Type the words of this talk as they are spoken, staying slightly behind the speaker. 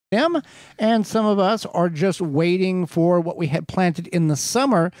them, and some of us are just waiting for what we had planted in the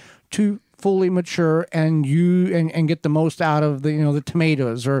summer to fully mature and get the most out of the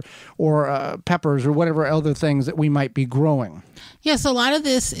tomatoes or peppers or whatever other things that we might be growing. Yeah, so a lot of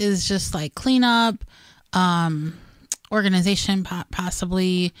this is just like cleanup, organization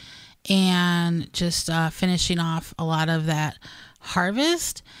possibly, and just finishing off a lot of that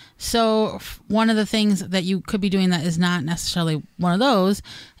harvest. So one of the things that you could be doing that is not necessarily one of those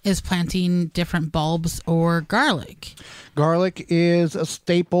is planting different bulbs or garlic. Garlic is a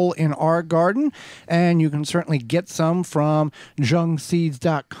staple in our garden, and you can certainly get some from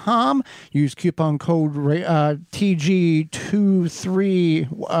jungseeds.com. Use coupon code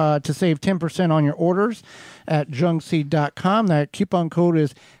TG23 to save 10% on your orders at jungseed.com. That coupon code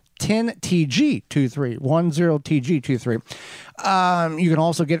is 10TG23, 10TG23. You can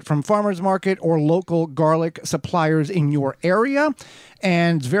also get it from farmers market or local garlic suppliers in your area.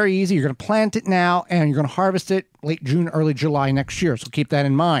 And it's very easy. You're going to plant it now, and you're going to harvest it late June, early July next year. So keep that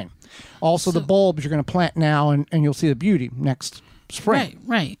in mind. Also, the bulbs you're going to plant now, and you'll see the beauty next spring.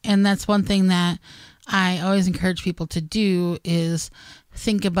 Right. And that's one thing that I always encourage people to do is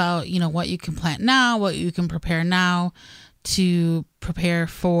think about, what you can plant now, what you can prepare now to prepare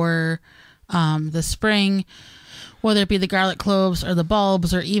for the spring, whether it be the garlic cloves or the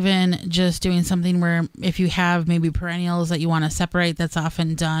bulbs, or even just doing something where if you have maybe perennials that you want to separate, that's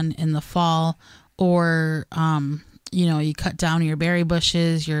often done in the fall, or you cut down your berry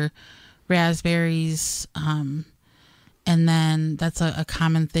bushes, your raspberries, and then that's a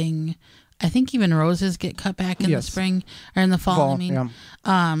common thing. I think even roses get cut back in the spring or in the fall. Yeah.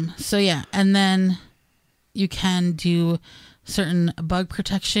 And then you can do certain bug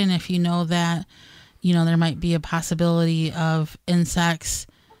protection if you know that, there might be a possibility of insects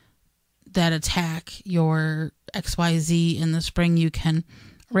that attack your XYZ in the spring. You can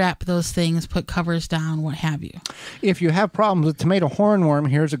wrap those things, put covers down, what have you. If you have problems with tomato hornworm,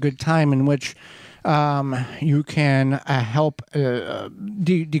 here's a good time in which you can help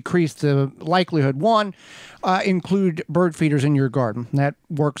decrease the likelihood. One, include bird feeders in your garden. That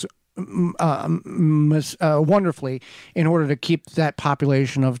works wonderfully in order to keep that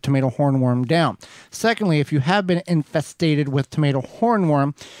population of tomato hornworm down. Secondly, if you have been infestated with tomato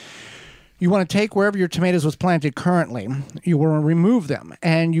hornworm, you want to take wherever your tomatoes was planted currently, you want to remove them,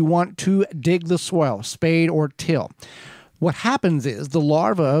 and you want to dig the soil, spade or till. What happens is the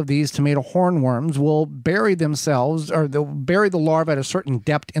larvae of these tomato hornworms will bury themselves, or they'll bury the larvae at a certain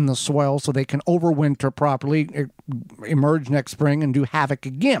depth in the soil so they can overwinter properly, emerge next spring, and do havoc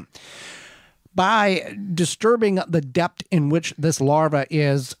again. By disturbing the depth in which this larva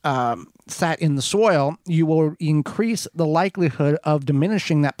is sat in the soil, you will increase the likelihood of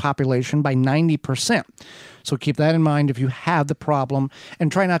diminishing that population by 90%. So keep that in mind if you have the problem,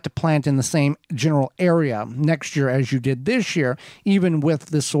 and try not to plant in the same general area next year as you did this year, even with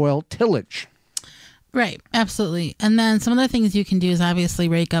the soil tillage. Right, absolutely. And then some other things you can do is obviously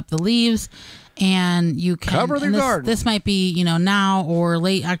rake up the leaves, and you can cover the garden. This might be, now or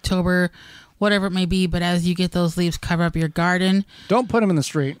late October, whatever it may be, but as you get those leaves, cover up your garden. Don't put them in the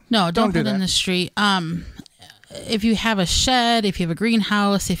street. No, don't put them in the street. If you have a shed, if you have a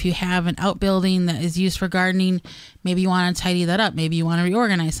greenhouse, if you have an outbuilding that is used for gardening, maybe you want to tidy that up. Maybe you want to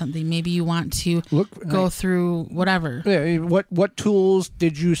reorganize something. Maybe you want to go through whatever. What tools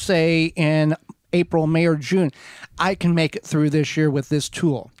did you say in April, May, or June? I can make it through this year with this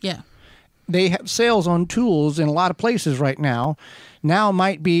tool. Yeah. They have sales on tools in a lot of places right now. Now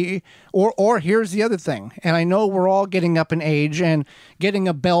might be, or here's the other thing, and I know we're all getting up in age, and getting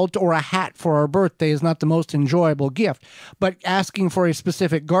a belt or a hat for our birthday is not the most enjoyable gift, but asking for a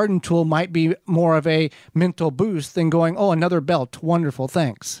specific garden tool might be more of a mental boost than going, oh, another belt, wonderful,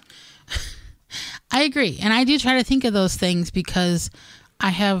 thanks. I agree, and I do try to think of those things because I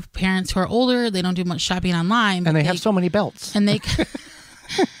have parents who are older, they don't do much shopping online. And they have so many belts. And they...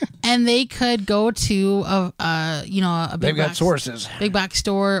 And they could go to a big box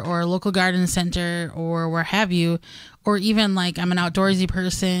store or a local garden center or where have you, or even like I'm an outdoorsy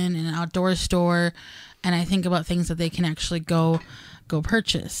person in an outdoor store, and I think about things that they can actually go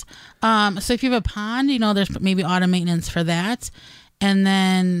purchase. So if you have a pond, there's maybe auto maintenance for that. And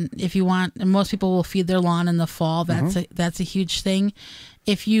then if you want, and most people will feed their lawn in the fall. That's a huge thing.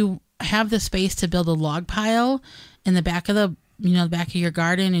 If you have the space to build a log pile in the back of the back of your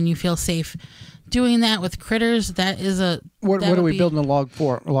garden, and you feel safe doing that with critters, that is what are we building a log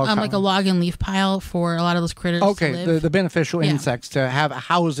for? Like a log and leaf pile for a lot of those critters. Okay, the beneficial insects to have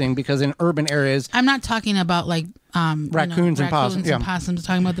housing, because in urban areas, I'm not talking about like Raccoons and possums. And possums,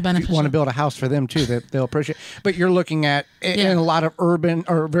 talking about the benefits. You want to build a house for them too that they'll appreciate. But you're looking at in a lot of urban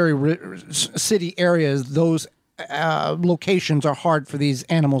or very city areas, those locations are hard for these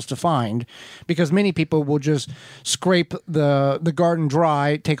animals to find because many people will just scrape the garden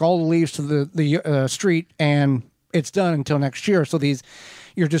dry, take all the leaves to the street, and it's done until next year. So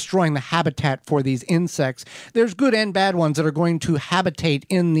you're destroying the habitat for these insects. There's good and bad ones that are going to habitate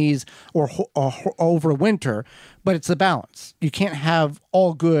in these or over winter, but it's the balance. You can't have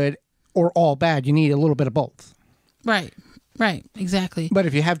all good or all bad. You need a little bit of both. Right, exactly. But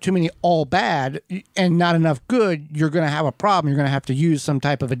if you have too many all bad and not enough good, you're going to have a problem. You're going to have to use some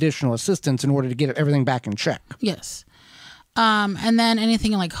type of additional assistance in order to get everything back in check. Yes. And then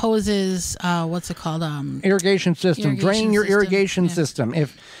anything like hoses, what's it called? Irrigation system. Drain your irrigation system.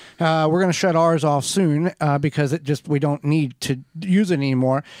 If we're going to shut ours off soon because we don't need to use it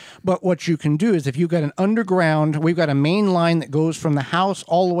anymore. But what you can do is if you've got an underground, we've got a main line that goes from the house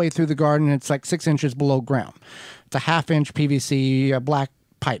all the way through the garden. It's like 6 inches below ground. It's a 1/2-inch PVC black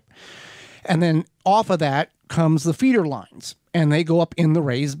pipe. And then off of that comes the feeder lines, and they go up in the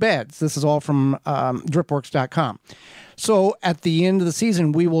raised beds. This is all from dripworks.com. So at the end of the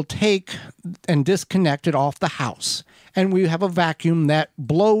season, we will take and disconnect it off the house. And we have a vacuum that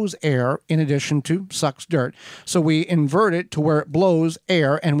blows air in addition to sucks dirt. So we invert it to where it blows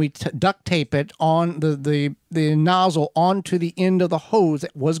air, and we duct tape it on the nozzle onto the end of the hose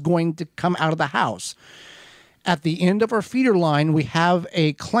that was going to come out of the house. At the end of our feeder line, we have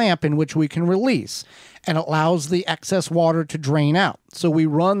a clamp in which we can release, and it allows the excess water to drain out. So we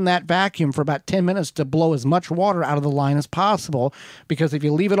run that vacuum for about 10 minutes to blow as much water out of the line as possible, because if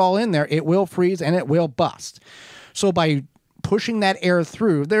you leave it all in there, it will freeze and it will bust. So by pushing that air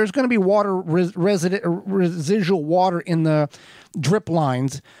through, there's going to be residual water in the drip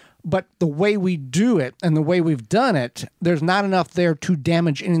lines, but the way we do it and the way we've done it, there's not enough there to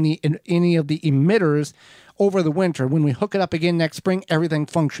damage any of the emitters over the winter. When we hook it up again next spring, everything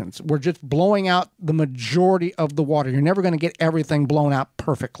functions. We're just blowing out the majority of the water. You're never going to get everything blown out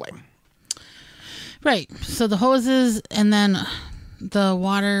perfectly. Right. So the hoses and then the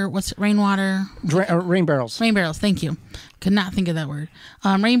water, rainwater? Rain barrels. Rain barrels, thank you. Could not think of that word.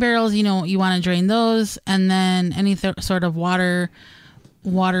 Rain barrels, you want to drain those, and then any sort of water,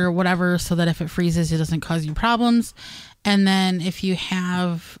 whatever, so that if it freezes, it doesn't cause you problems. And then if you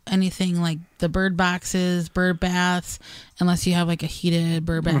have anything like the bird boxes, bird baths, unless you have like a heated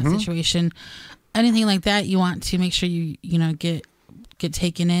bird bath situation, anything like that, you want to make sure you get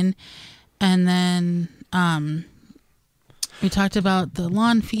taken in. And then we talked about the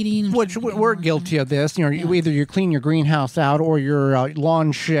lawn feeding, which we're guilty of this. Either you clean your greenhouse out or your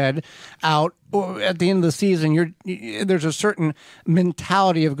lawn shed out. Or at the end of the season, there's a certain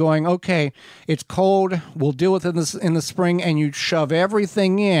mentality of going, okay, it's cold, we'll deal with it in the spring, and you shove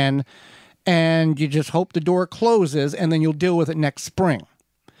everything in, and you just hope the door closes, and then you'll deal with it next spring.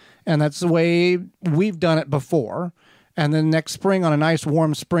 And that's the way we've done it before. And then next spring, on a nice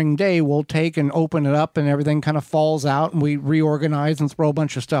warm spring day, we'll take and open it up, and everything kind of falls out, and we reorganize and throw a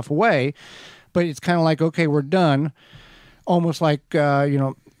bunch of stuff away. But it's kind of like, okay, we're done. Almost like,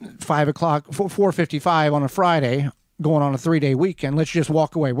 5 o'clock, 4:55 on a Friday, going on a 3-day weekend. Let's just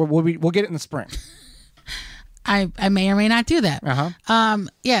walk away. We'll get it in the spring. I may or may not do that.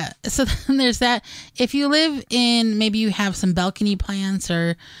 Yeah. So then there's that. If you live in, maybe you have some balcony plants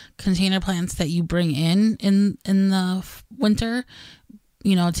or container plants that you bring in the winter,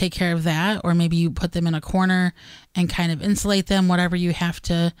 take care of that. Or maybe you put them in a corner and kind of insulate them, whatever you have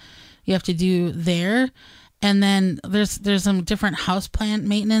to do there. And then there's some different houseplant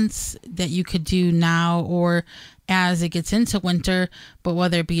maintenance that you could do now or as it gets into winter, but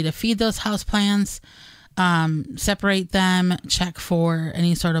whether it be to feed those houseplants, separate them, check for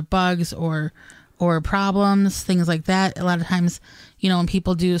any sort of bugs or problems, things like that. A lot of times, when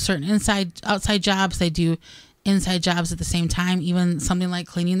people do certain outside jobs, they do inside jobs at the same time, even something like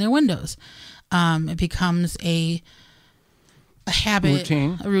cleaning their windows. It becomes a habit,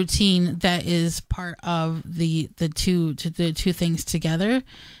 a routine that is part of the two things together.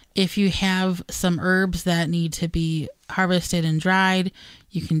 If you have some herbs that need to be harvested and dried,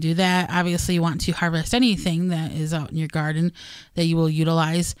 you can do that. Obviously, you want to harvest anything that is out in your garden that you will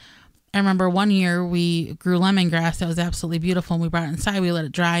utilize. I remember one year we grew lemongrass that was absolutely beautiful, and we brought it inside. We let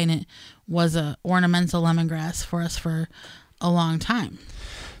it dry, and it was a ornamental lemongrass for us for a long time.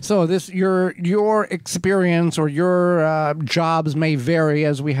 So your experience or your jobs may vary,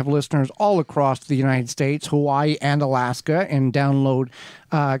 as we have listeners all across the United States, Hawaii and Alaska, and download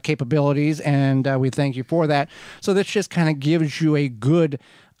capabilities, and we thank you for that. So this just kind of gives you a good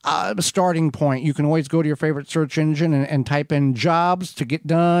starting point. You can always go to your favorite search engine and type in jobs to get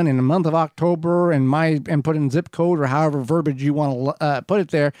done in the month of October and put in zip code or however verbiage you want to put it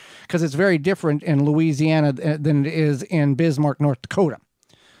there, because it's very different in Louisiana than it is in Bismarck, North Dakota.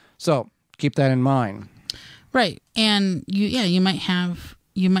 So keep that in mind. Right. And you might have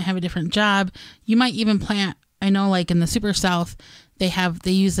a different job. You might even plant, I know like in the Super South, they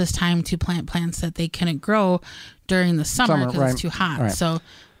use this time to plant plants that they couldn't grow during the summer because it's too hot. Right. So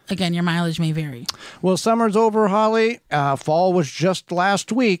again, your mileage may vary. Well, summer's over, Holly. Fall was just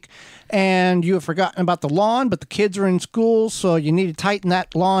last week, and you have forgotten about the lawn, but the kids are in school, so you need to tighten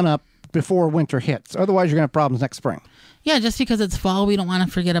that lawn up before winter hits. Otherwise, you're going to have problems next spring. Yeah, just because it's fall, we don't want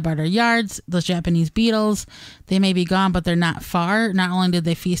to forget about our yards. Those Japanese beetles, they may be gone, but they're not far. Not only did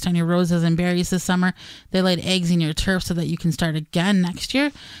they feast on your roses and berries this summer, they laid eggs in your turf so that you can start again next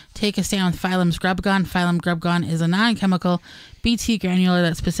year. Take a stand with Phylum Grubgon. Phylum Grubgon is a non-chemical Bt granular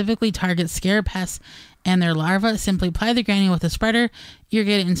that specifically targets scarab pests and their larvae. Simply apply the granule with a spreader,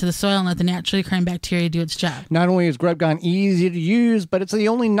 irrigate it into the soil, and let the naturally occurring bacteria do its job. Not only is Grubgon easy to use, but it's the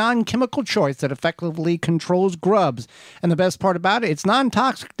only non-chemical choice that effectively controls grubs. And the best part about it, it's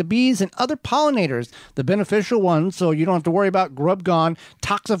non-toxic to bees and other pollinators, the beneficial ones, so you don't have to worry about Grubgon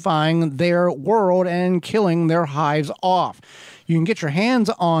toxifying their world and killing their hives off. You can get your hands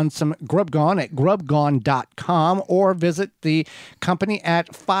on some Grubgon at grubgon.com or visit the company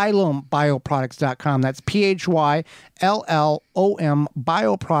at phyllombioproducts.com. That's PHYLLOM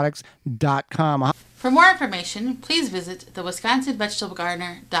bioproducts.com. For more information, please visit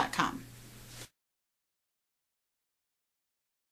thewisconsinvegetablegardener.com.